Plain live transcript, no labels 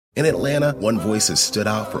In Atlanta, one voice has stood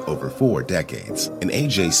out for over 4 decades. An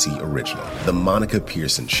AJC original, The Monica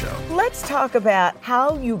Pearson Show. Let's talk about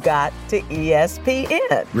how you got to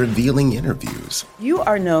ESPN. Revealing interviews. You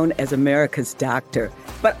are known as America's doctor,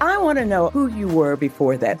 but I want to know who you were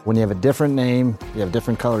before that. When you have a different name, you have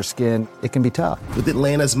different color skin, it can be tough. With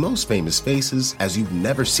Atlanta's most famous faces as you've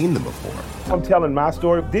never seen them before. I'm telling my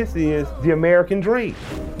story. This is the American dream.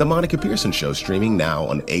 The Monica Pearson Show, streaming now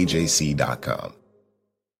on AJC.com.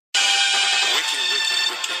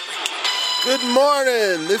 Good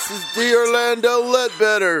morning. This is D. Orlando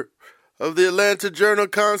Ledbetter of the Atlanta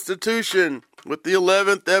Journal-Constitution with the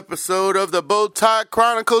 11th episode of the Bowtie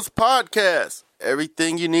Chronicles podcast.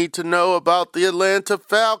 Everything you need to know about the Atlanta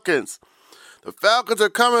Falcons. The Falcons are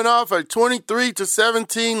coming off a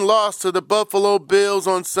 23-17 loss to the Buffalo Bills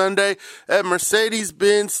on Sunday at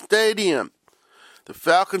Mercedes-Benz Stadium. The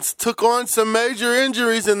Falcons took on some major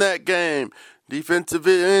injuries in that game. Defensive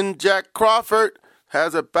end Jack Crawford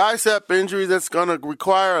has a bicep injury that's going to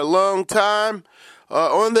require a long time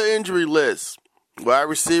on the injury list. Wide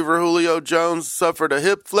receiver Julio Jones suffered a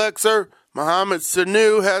hip flexor. Mohamed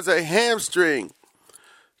Sanu has a hamstring.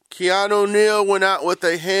 Keanu Neal went out with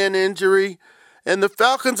a hand injury. And the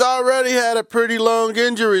Falcons already had a pretty long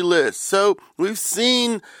injury list. So we've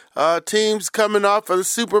seen teams coming off of the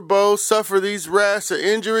Super Bowl suffer these rash of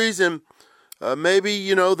injuries, and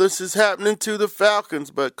maybe, this is happening to the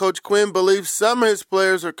Falcons, but Coach Quinn believes some of his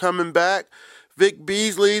players are coming back. Vic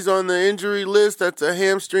Beasley's on the injury list. That's a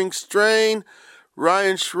hamstring strain.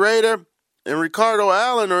 Ryan Schrader and Ricardo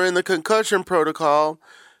Allen are in the concussion protocol.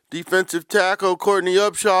 Defensive tackle Courtney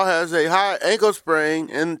Upshaw has a high ankle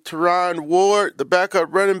sprain, and Teron Ward, the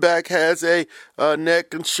backup running back, has a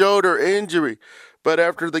neck and shoulder injury. But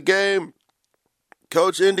after the game,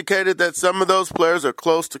 Coach indicated that some of those players are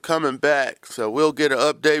close to coming back. So we'll get an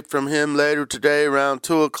update from him later today around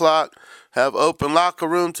 2 o'clock. Have open locker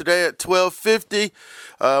room today at 12:50.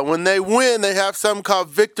 When they win, they have something called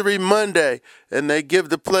Victory Monday, and they give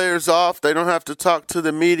the players off. They don't have to talk to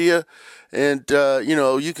the media. And,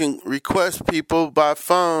 you can request people by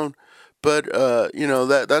phone. But,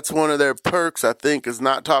 that's one of their perks, I think, is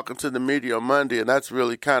not talking to the media on Monday. And that's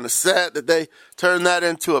really kind of sad that they turned that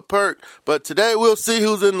into a perk. But today we'll see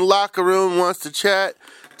who's in the locker room, wants to chat,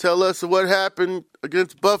 tell us what happened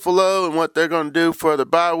against Buffalo and what they're going to do for the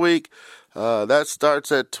bye week. That starts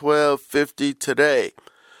at 12:50 today.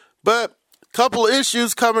 But a couple of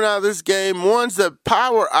issues coming out of this game. One's the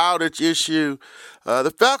power outage issue.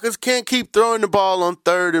 The Falcons can't keep throwing the ball on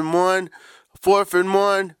 3rd and 1, 4th and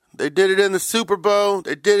 1. They did it in the Super Bowl.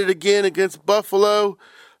 They did it again against Buffalo.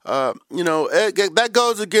 That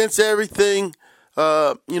goes against everything,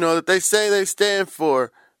 that they say they stand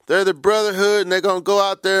for. They're the brotherhood, and they're going to go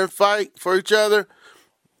out there and fight for each other.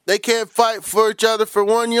 They can't fight for each other for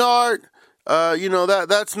 1 yard.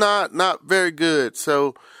 That's not very good.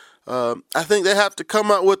 So I think they have to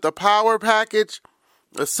come up with a power package,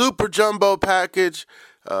 a super jumbo package.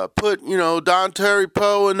 Put, Don Terry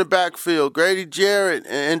Poe in the backfield, Grady Jarrett,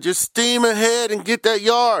 and just steam ahead and get that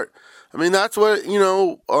yard. I mean, that's what,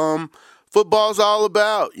 football's all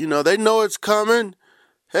about. They know it's coming.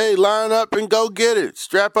 Hey, line up and go get it.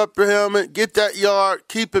 Strap up your helmet, get that yard,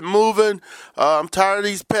 keep it moving. I'm tired of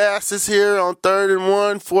these passes here on 3rd and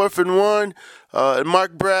 1, 4th and 1. And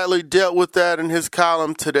Mark Bradley dealt with that in his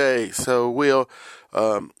column today. So we'll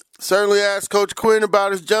certainly ask Coach Quinn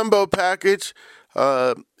about his jumbo package.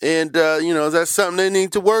 That's something they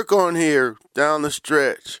need to work on here down the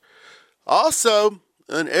stretch. Also,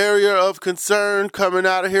 an area of concern coming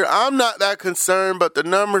out of here. I'm not that concerned, but the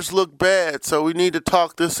numbers look bad, so we need to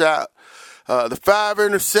talk this out. The 5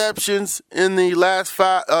 interceptions in the last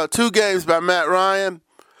 2 games by Matt Ryan.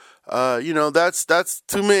 That's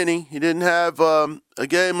too many. He didn't have a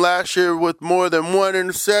game last year with more than 1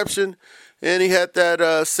 interception. And he had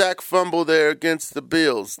that sack fumble there against the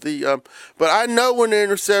Bills. But I know when the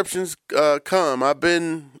interceptions come. I've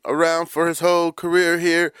been around for his whole career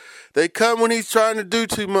here. They come when he's trying to do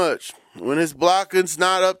too much. When his blocking's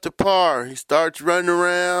not up to par. He starts running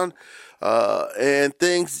around, and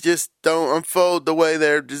things just don't unfold the way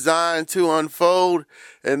they're designed to unfold.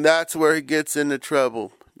 And that's where he gets into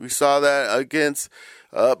trouble. We saw that against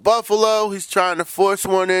Buffalo. He's trying to force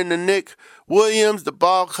one into Nick Williams. The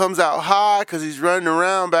ball comes out high because he's running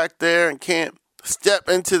around back there and can't step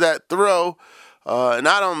into that throw. And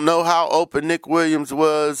I don't know how open Nick Williams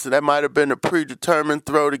was. That might have been a predetermined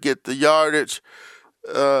throw to get the yardage.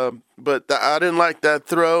 But I didn't like that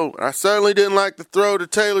throw. I certainly didn't like the throw to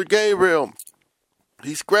Taylor Gabriel.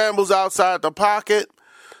 He scrambles outside the pocket,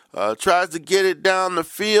 tries to get it down the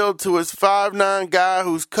field to his 5'9" guy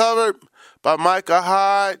who's covered, by Micah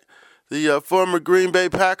Hyde, the former Green Bay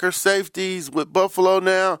Packers safety. He's with Buffalo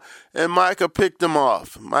now, and Micah picked him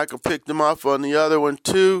off. Micah picked him off on the other one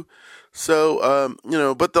too. So,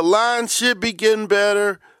 but the line should be getting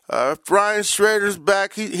better. Ryan Schrader's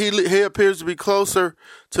back. He appears to be closer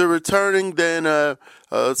to returning than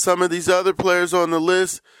some of these other players on the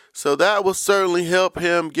list. So that will certainly help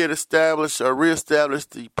him get established or reestablish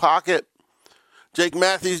the pocket. Jake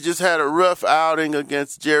Matthews just had a rough outing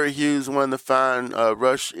against Jerry Hughes, one of the fine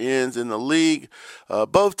rush ends in the league.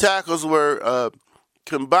 Both tackles were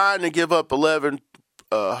combined to give up 11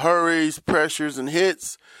 hurries, pressures, and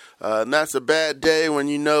hits. And that's a bad day when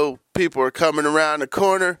you know people are coming around the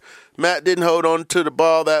corner. Matt didn't hold on to the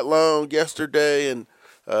ball that long yesterday, and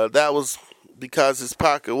that was because his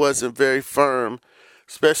pocket wasn't very firm,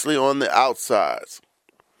 especially on the outsides.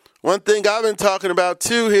 One thing I've been talking about,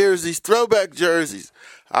 too, here is these throwback jerseys.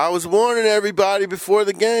 I was warning everybody before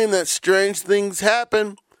the game that strange things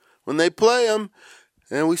happen when they play them,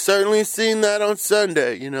 and we certainly seen that on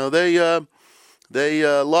Sunday. You know, they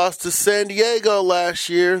lost to San Diego last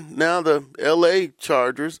year, now the L.A.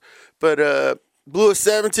 Chargers, but blew a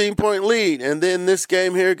 17-point lead. And then this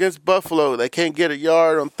game here against Buffalo, they can't get a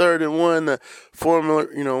yard on 3rd and 1. The former,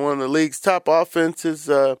 one of the league's top offenses.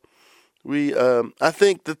 I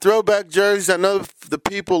think the throwback jerseys, I know the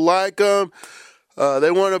people like them.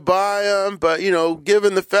 They want to buy them, but,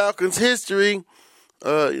 given the Falcons' history,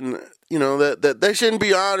 that they shouldn't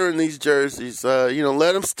be honoring these jerseys.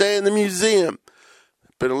 Let them stay in the museum.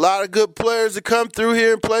 Been a lot of good players that come through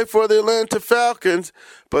here and play for the Atlanta Falcons,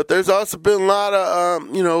 but there's also been a lot of,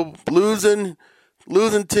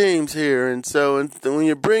 losing teams here. And so when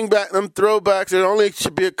you bring back them throwbacks, there only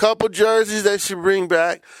should be a couple jerseys they should bring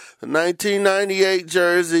back. The 1998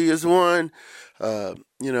 jersey is one.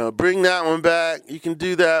 Bring that one back. You can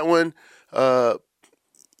do that one.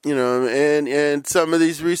 And some of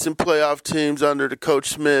these recent playoff teams under the Coach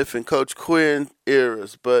Smith and Coach Quinn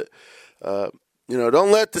eras. But,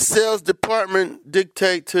 don't let the sales department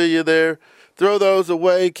dictate to you there. Throw those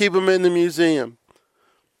away. Keep them in the museum.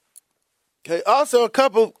 Okay. Also, a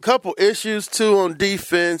couple issues too on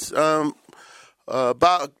defense.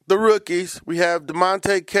 About the rookies, we have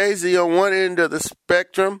DeMonte Casey on one end of the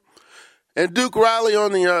spectrum, and Duke Riley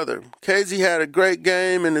on the other. Casey had a great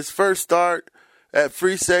game in his first start at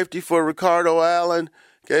free safety for Ricardo Allen.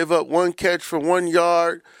 Gave up one catch for 1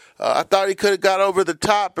 yard. I thought he could have got over the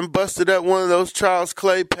top and busted up one of those Charles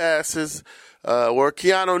Clay passes where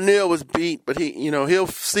Keanu Neal was beat, but he'll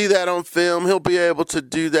see that on film. He'll be able to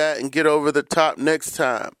do that and get over the top next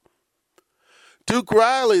time. Duke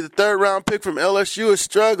Riley, the 3rd-round pick from LSU, is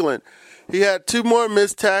struggling. He had 2 more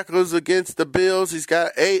missed tackles against the Bills. He's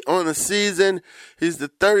got 8 on the season. He's the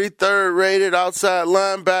 33rd rated outside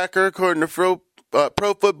linebacker according to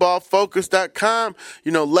ProFootballFocus.com.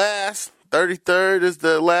 Last. 33rd is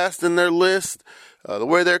the last in their list, the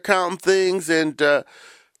way they're counting things. And, the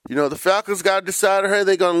Falcons got to decide, hey,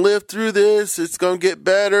 they're going to live through this. It's going to get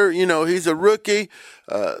better. He's a rookie.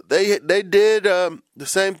 They did the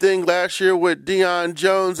same thing last year with Deion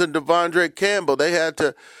Jones and Devondre Campbell. They had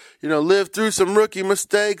to, live through some rookie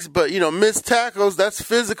mistakes. But, missed tackles, that's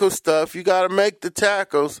physical stuff. You got to make the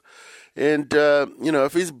tackles. And,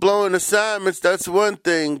 if he's blowing assignments, that's one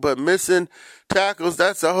thing. But missing tackles,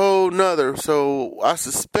 that's a whole nother. So I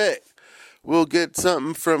suspect we'll get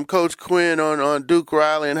something from Coach Quinn on Duke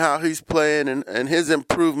Riley and how he's playing and his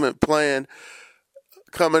improvement plan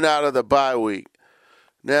coming out of the bye week.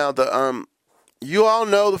 Now, you all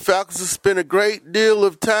know the Falcons have spent a great deal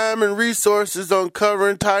of time and resources on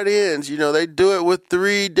covering tight ends. They do it with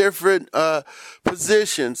 3 different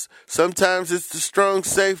positions. Sometimes it's the strong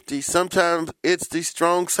safety. Sometimes it's the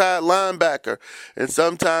strong side linebacker. And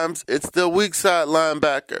sometimes it's the weak side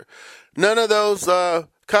linebacker. None of those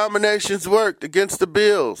combinations worked against the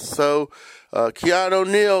Bills. So Keanu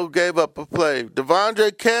Neal gave up a play.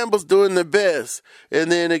 Devondre Campbell's doing the best.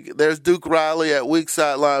 And then there's Duke Riley at weak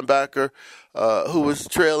side linebacker, who was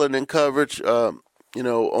trailing in coverage, on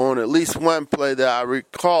at least one play that I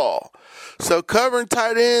recall. So covering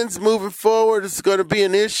tight ends moving forward is going to be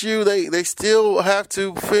an issue. They still have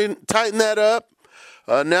to tighten that up.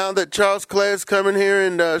 Now that Charles Clay has come in here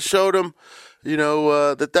and showed them,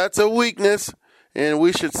 that's a weakness, and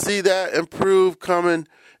we should see that improve coming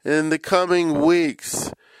in the coming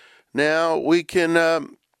weeks. Now we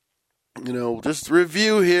can, just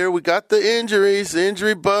review here. We got the injuries. The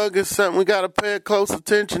injury bug is something we got to pay close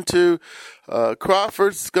attention to.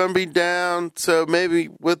 Crawford's going to be down, so maybe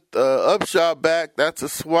with Upshaw back, that's a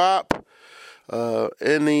swap.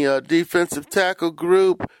 In the defensive tackle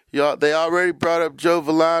group, They already brought up Joe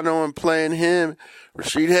Villano and playing him.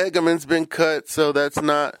 Rashid Hageman's been cut, so that's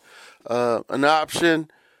not an option.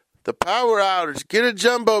 The power outage, get a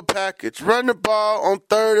jumbo package, run the ball on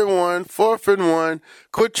 3rd and 1, 4th and 1,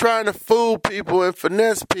 quit trying to fool people and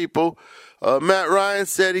finesse people. Matt Ryan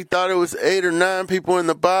said he thought it was 8 or 9 people in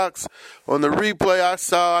the box. On the replay I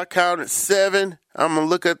saw, I counted 7. I'm going to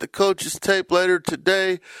look at the coach's tape later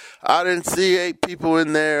today. I didn't see 8 people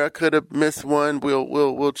in there. I could have missed one.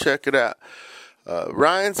 We'll check it out.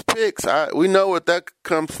 Ryan's picks, we know what that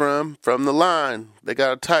comes from the line. They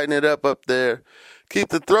got to tighten it up there. Keep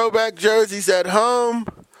the throwback jerseys at home.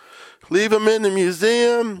 Leave them in the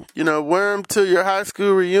museum. Wear them to your high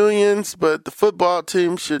school reunions, but the football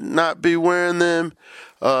team should not be wearing them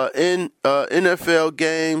in NFL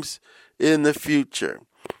games in the future.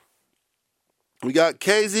 We got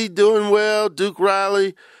KZ doing well, Duke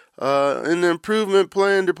Riley in the improvement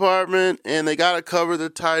plan department, and they got to cover the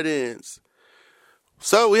tight ends.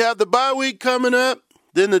 So we have the bye week coming up.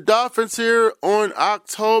 Then the Dolphins here on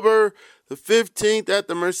October the 15th at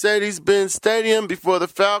the Mercedes-Benz Stadium before the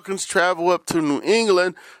Falcons travel up to New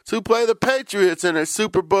England to play the Patriots in a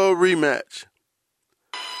Super Bowl rematch.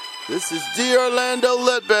 This is D. Orlando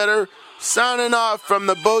Ledbetter signing off from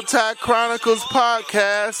the Bowtie Chronicles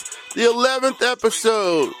podcast, the 11th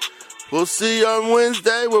episode. We'll see you on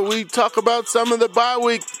Wednesday where we talk about some of the bye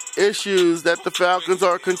week issues that the Falcons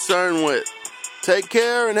are concerned with. Take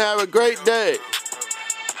care and have a great day.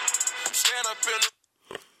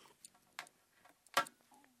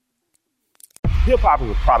 Hip-hop is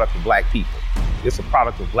a product of black people. It's a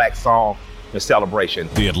product of black song and celebration.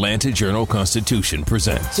 The Atlanta Journal-Constitution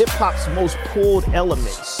presents hip-hop's most pulled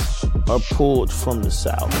elements are pulled from the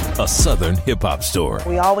South. A Southern hip-hop story.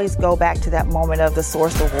 We always go back to that moment of the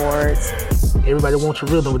Source Awards. Everybody wants your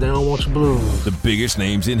rhythm, but they don't want your blues. The biggest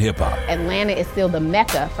names in hip-hop. Atlanta is still the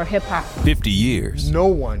mecca for hip-hop. 50 years. No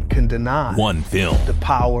one can deny one film. The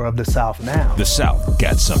power of the South now. The South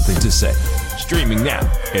got something to say. Streaming now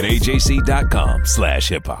at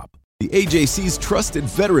ajc.com/hiphop. The AJC's trusted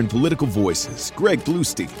veteran political voices, Greg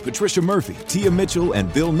Bluestein, Patricia Murphy, Tia Mitchell,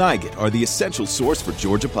 and Bill Nygaard, are the essential source for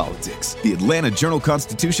Georgia politics. The Atlanta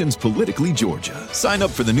Journal-Constitution's Politically Georgia. Sign up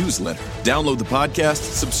for the newsletter, download the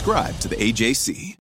podcast, subscribe to the AJC.